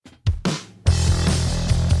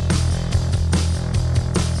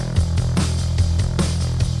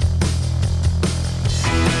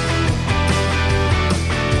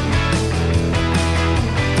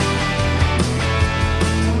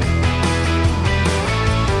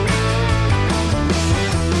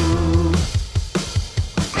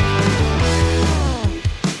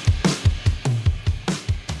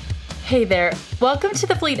Hey there. Welcome to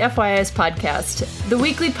the Fleet FYI's podcast, the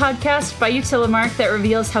weekly podcast by Utilimark that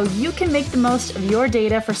reveals how you can make the most of your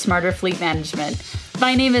data for smarter fleet management.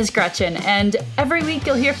 My name is Gretchen, and every week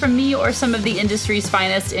you'll hear from me or some of the industry's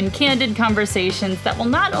finest in candid conversations that will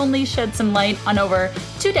not only shed some light on over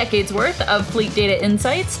 2 decades worth of fleet data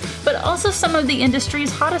insights, but also some of the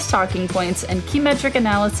industry's hottest talking points and key metric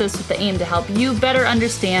analysis with the aim to help you better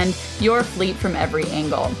understand your fleet from every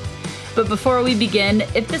angle. But before we begin,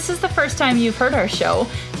 if this is the first time you've heard our show,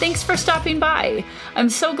 thanks for stopping by. I'm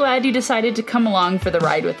so glad you decided to come along for the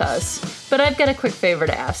ride with us. But I've got a quick favor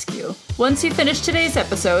to ask you. Once you finish today's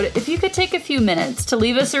episode, if you could take a few minutes to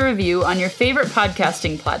leave us a review on your favorite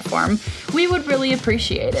podcasting platform, we would really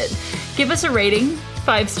appreciate it. Give us a rating,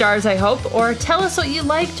 5 stars I hope, or tell us what you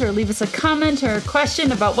liked, or leave us a comment or a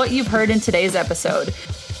question about what you've heard in today's episode.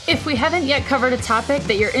 If we haven't yet covered a topic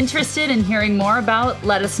that you're interested in hearing more about,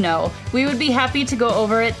 let us know. We would be happy to go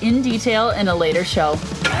over it in detail in a later show.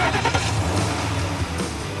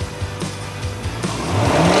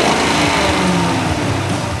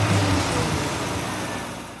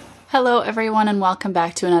 Hello, everyone, and welcome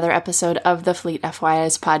back to another episode of the Fleet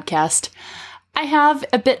FYI's podcast. I have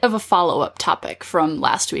a bit of a follow-up topic from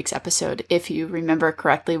last week's episode. If you remember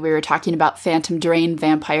correctly, we were talking about phantom drain,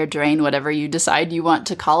 vampire drain, whatever you decide you want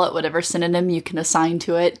to call it, whatever synonym you can assign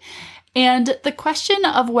to it. And the question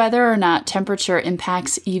of whether or not temperature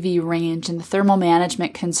impacts EV range and the thermal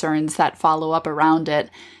management concerns that follow up around it.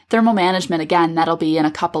 Thermal management, again, that'll be in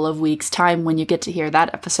a couple of weeks' time when you get to hear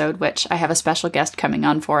that episode, which I have a special guest coming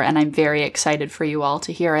on for, and I'm very excited for you all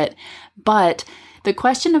to hear it. But the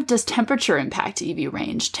question of does temperature impact EV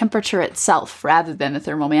range, temperature itself rather than the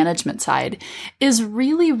thermal management side, is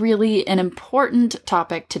really an important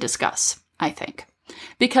topic to discuss, I think.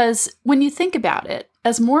 Because when you think about it,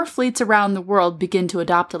 as more fleets around the world begin to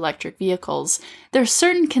adopt electric vehicles, there's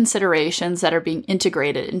certain considerations that are being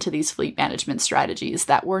integrated into these fleet management strategies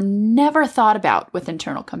that were never thought about with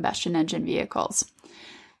internal combustion engine vehicles.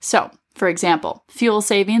 So, for example, fuel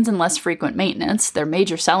savings and less frequent maintenance, they're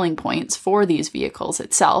major selling points for these vehicles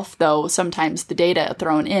itself, though sometimes the data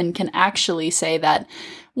thrown in can actually say that,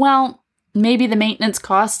 well, maybe the maintenance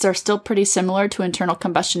costs are still pretty similar to internal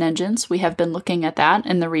combustion engines. We have been looking at that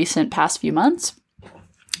in the recent past few months.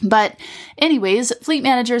 But anyways, fleet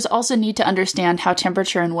managers also need to understand how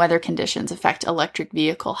temperature and weather conditions affect electric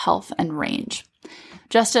vehicle health and range.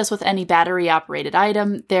 Just as with any battery-operated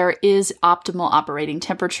item, there is optimal operating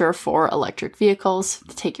temperature for electric vehicles.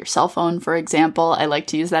 Take your cell phone, for example. I like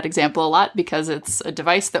to use that example a lot because it's a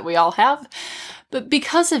device that we all have. But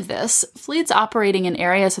because of this, fleets operating in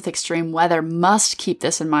areas with extreme weather must keep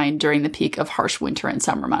this in mind during the peak of harsh winter and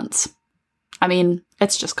summer months. I mean,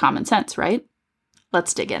 it's just common sense, right?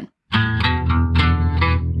 Let's dig in.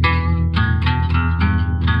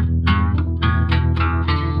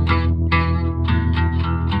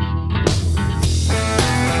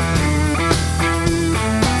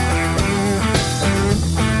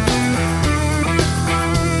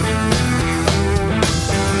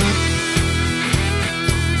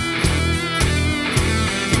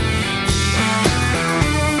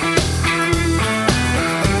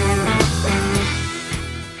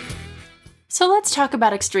 So let's talk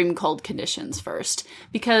about extreme cold conditions first,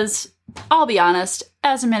 because I'll be honest,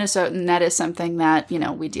 as a Minnesotan, that is something that,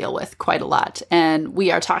 we deal with quite a lot. And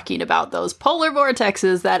we are talking about those polar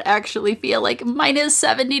vortexes that actually feel like minus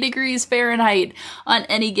 70 degrees Fahrenheit on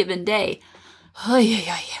any given day.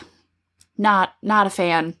 Not a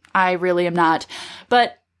fan. I really am not.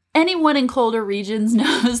 But anyone in colder regions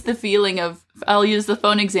knows the feeling of, I'll use the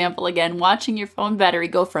phone example again, watching your phone battery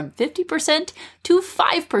go from 50% to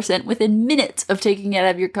 5% within minutes of taking it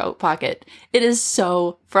out of your coat pocket. It is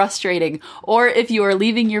so frustrating. Or if you are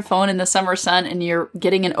leaving your phone in the summer sun and you're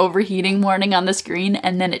getting an overheating warning on the screen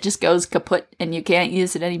and then it just goes kaput and you can't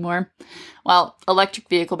use it anymore. Well, electric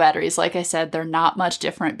vehicle batteries, like I said, they're not much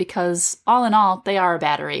different because all in all, they are a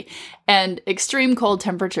battery. And extreme cold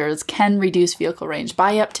temperatures can reduce vehicle range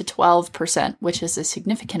by up to 12%, which is a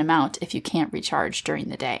significant amount if you can't recharge during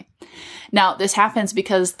the day. Now, this happens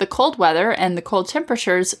because the cold weather and the cold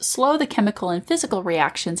temperatures slow the chemical and physical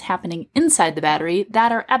reactions happening inside the battery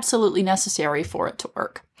that are absolutely necessary for it to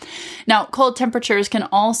work. Now, cold temperatures can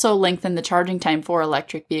also lengthen the charging time for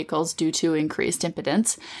electric vehicles due to increased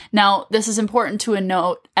impedance. Now, this is important to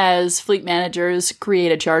note as fleet managers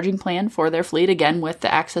create a charging plan for their fleet, again, with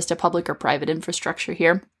the access to public or private infrastructure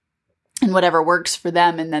here, and whatever works for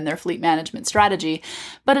them and then their fleet management strategy.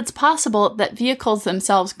 But it's possible that vehicles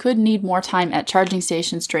themselves could need more time at charging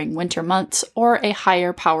stations during winter months or a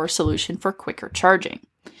higher power solution for quicker charging.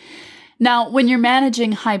 Now, when you're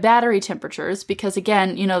managing high battery temperatures, because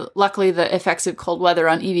again, luckily the effects of cold weather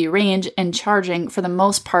on EV range and charging, for the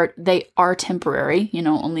most part, they are temporary,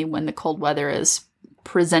 only when the cold weather is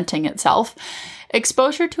presenting itself.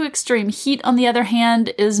 Exposure to extreme heat, on the other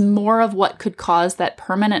hand, is more of what could cause that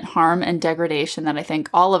permanent harm and degradation that I think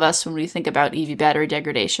all of us, when we think about EV battery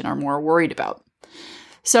degradation, are more worried about.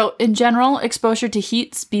 So in general, exposure to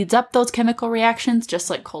heat speeds up those chemical reactions, just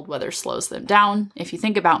like cold weather slows them down. If you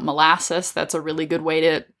think about molasses, that's a really good way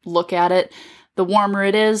to look at it. The warmer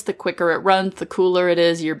it is, the quicker it runs, the cooler it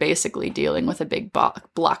is, you're basically dealing with a big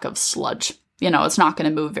block of sludge. It's not going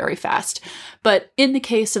to move very fast. But in the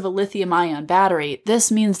case of a lithium-ion battery,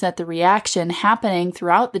 this means that the reaction happening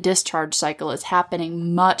throughout the discharge cycle is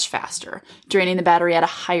happening much faster, draining the battery at a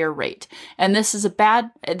higher rate. And this is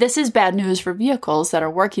bad news for vehicles that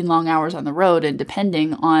are working long hours on the road and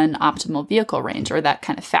depending on optimal vehicle range, or that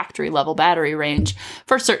kind of factory-level battery range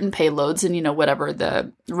for certain payloads and, whatever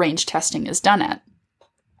the range testing is done at.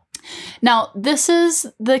 Now, this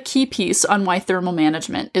is the key piece on why thermal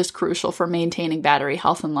management is crucial for maintaining battery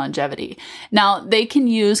health and longevity. Now, they can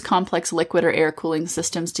use complex liquid or air cooling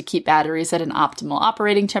systems to keep batteries at an optimal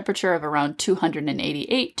operating temperature of around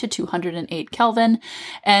 288 to 208 Kelvin.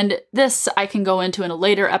 And this I can go into in a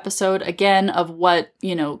later episode, again, of what,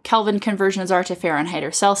 Kelvin conversions are to Fahrenheit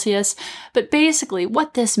or Celsius. But basically,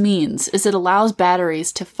 what this means is it allows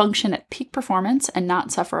batteries to function at peak performance and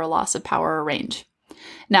not suffer a loss of power or range.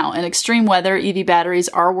 Now, in extreme weather, EV batteries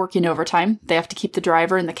are working overtime. They have to keep the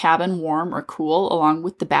driver in the cabin warm or cool, along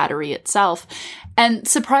with the battery itself. And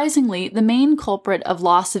surprisingly, the main culprit of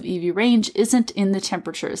loss of EV range isn't in the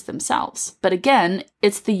temperatures themselves. But again,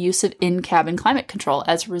 it's the use of in-cabin climate control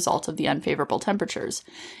as a result of the unfavorable temperatures.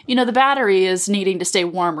 The battery is needing to stay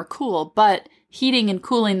warm or cool, but heating and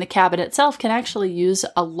cooling the cabin itself can actually use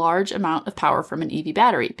a large amount of power from an EV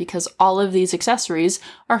battery because all of these accessories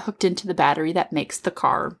are hooked into the battery that makes the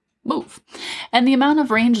car move. And the amount of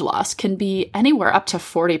range loss can be anywhere up to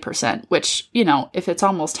 40%, which, if it's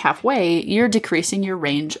almost halfway, you're decreasing your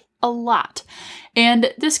range a lot.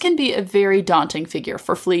 And this can be a very daunting figure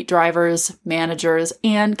for fleet drivers, managers,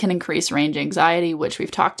 and can increase range anxiety, which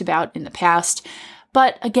we've talked about in the past.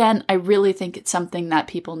 But again, I really think it's something that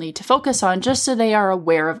people need to focus on just so they are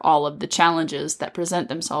aware of all of the challenges that present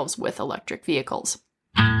themselves with electric vehicles.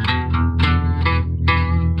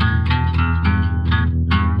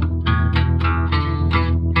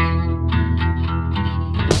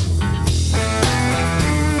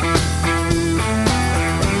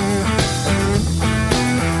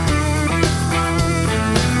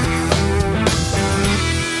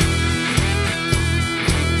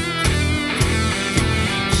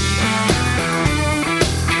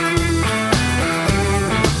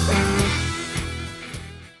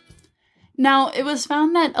 Now, it was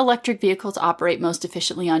found that electric vehicles operate most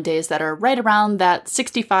efficiently on days that are right around that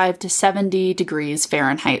 65 to 70 degrees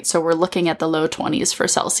Fahrenheit. So we're looking at the low 20s for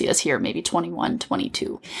Celsius here, maybe 21,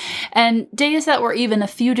 22. And days that were even a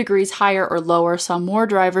few degrees higher or lower saw more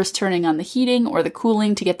drivers turning on the heating or the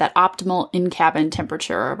cooling to get that optimal in-cabin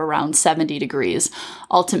temperature of around 70 degrees,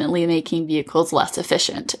 ultimately making vehicles less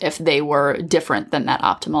efficient if they were different than that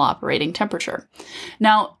optimal operating temperature.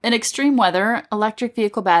 Now, in extreme weather, electric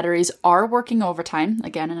vehicle batteries are working overtime.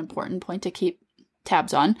 Again, an important point to keep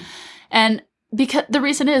tabs on. And because the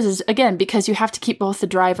reason is again, because you have to keep both the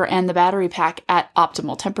driver and the battery pack at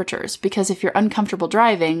optimal temperatures. Because if you're uncomfortable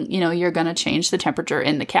driving, you're going to change the temperature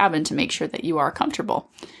in the cabin to make sure that you are comfortable.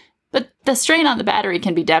 But the strain on the battery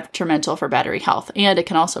can be detrimental for battery health, and it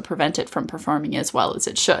can also prevent it from performing as well as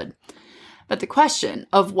it should. But the question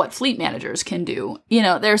of what fleet managers can do,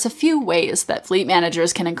 there's a few ways that fleet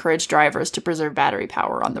managers can encourage drivers to preserve battery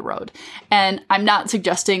power on the road. And I'm not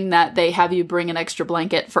suggesting that they have you bring an extra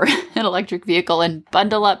blanket for an electric vehicle and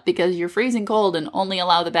bundle up because you're freezing cold and only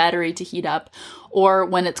allow the battery to heat up. Or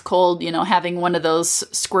when it's cold, having one of those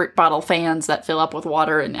squirt bottle fans that fill up with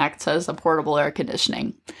water and acts as a portable air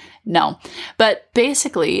conditioning. No. But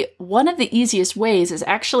basically, one of the easiest ways is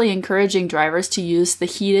actually encouraging drivers to use the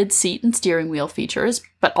heated seat and steering wheel features,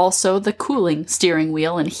 but also the cooling steering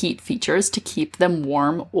wheel and heat features to keep them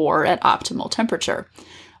warm or at optimal temperature.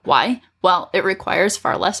 Why? Well, it requires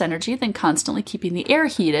far less energy than constantly keeping the air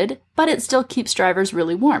heated, but it still keeps drivers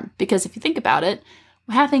really warm. Because if you think about it,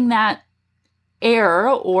 having that air,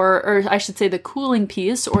 or I should say the cooling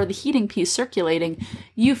piece or the heating piece circulating,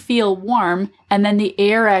 you feel warm, and then the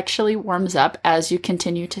air actually warms up as you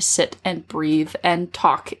continue to sit and breathe and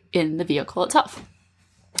talk in the vehicle itself.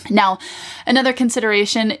 Now, another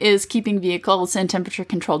consideration is keeping vehicles in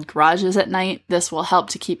temperature-controlled garages at night. This will help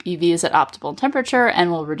to keep EVs at optimal temperature and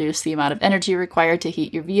will reduce the amount of energy required to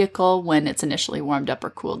heat your vehicle when it's initially warmed up or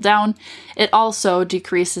cooled down. It also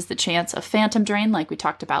decreases the chance of phantom drain, like we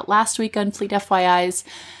talked about last week on Fleet FYIs.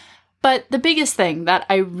 But the biggest thing that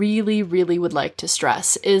I really, really would like to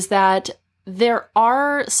stress is that there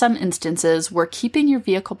are some instances where keeping your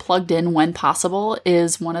vehicle plugged in when possible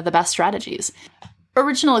is one of the best strategies.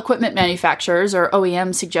 Original equipment manufacturers, or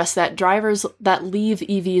OEMs, suggest that drivers that leave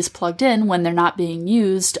EVs plugged in when they're not being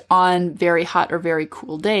used on very hot or very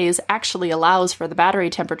cool days actually allows for the battery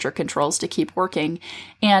temperature controls to keep working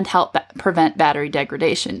and help prevent battery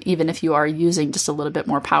degradation, even if you are using just a little bit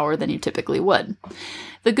more power than you typically would.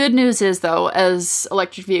 The good news is, though, as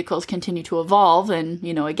electric vehicles continue to evolve, and,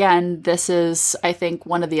 again, this is, I think,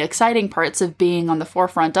 one of the exciting parts of being on the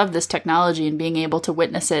forefront of this technology and being able to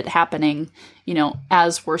witness it happening,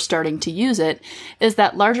 as we're starting to use it, is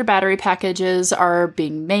that larger battery packages are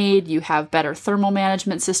being made, you have better thermal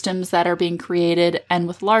management systems that are being created, and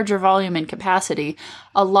with larger volume and capacity,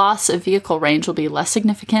 a loss of vehicle range will be less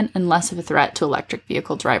significant and less of a threat to electric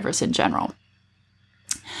vehicle drivers in general.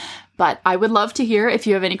 But I would love to hear if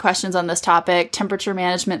you have any questions on this topic: temperature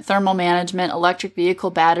management, thermal management, electric vehicle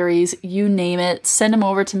batteries, you name it. Send them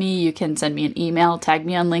over to me. You can send me an email, tag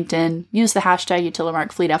me on LinkedIn, use the hashtag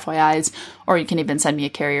UtilimarkFleetFYIs, or you can even send me a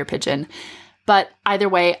carrier pigeon. But either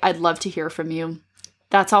way, I'd love to hear from you.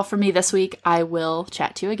 That's all for me this week. I will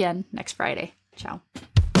chat to you again next Friday. Ciao.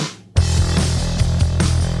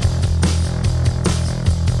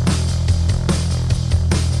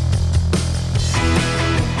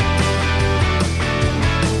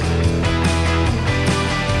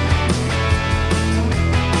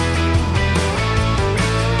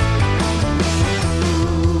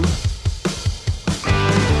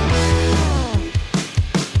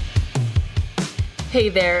 Hey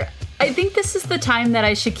there. I think this is the time that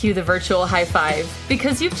I should cue the virtual high five,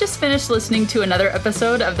 because you've just finished listening to another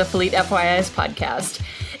episode of the Fleet FYIs podcast.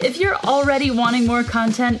 If you're already wanting more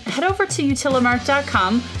content, head over to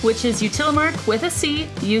Utilimark.com, which is Utilimark with a C,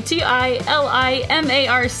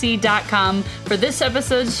 UTILIMARC.com, for this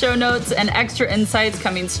episode's show notes and extra insights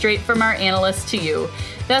coming straight from our analysts to you.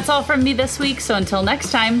 That's all from me this week, so until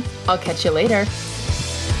next time, I'll catch you later.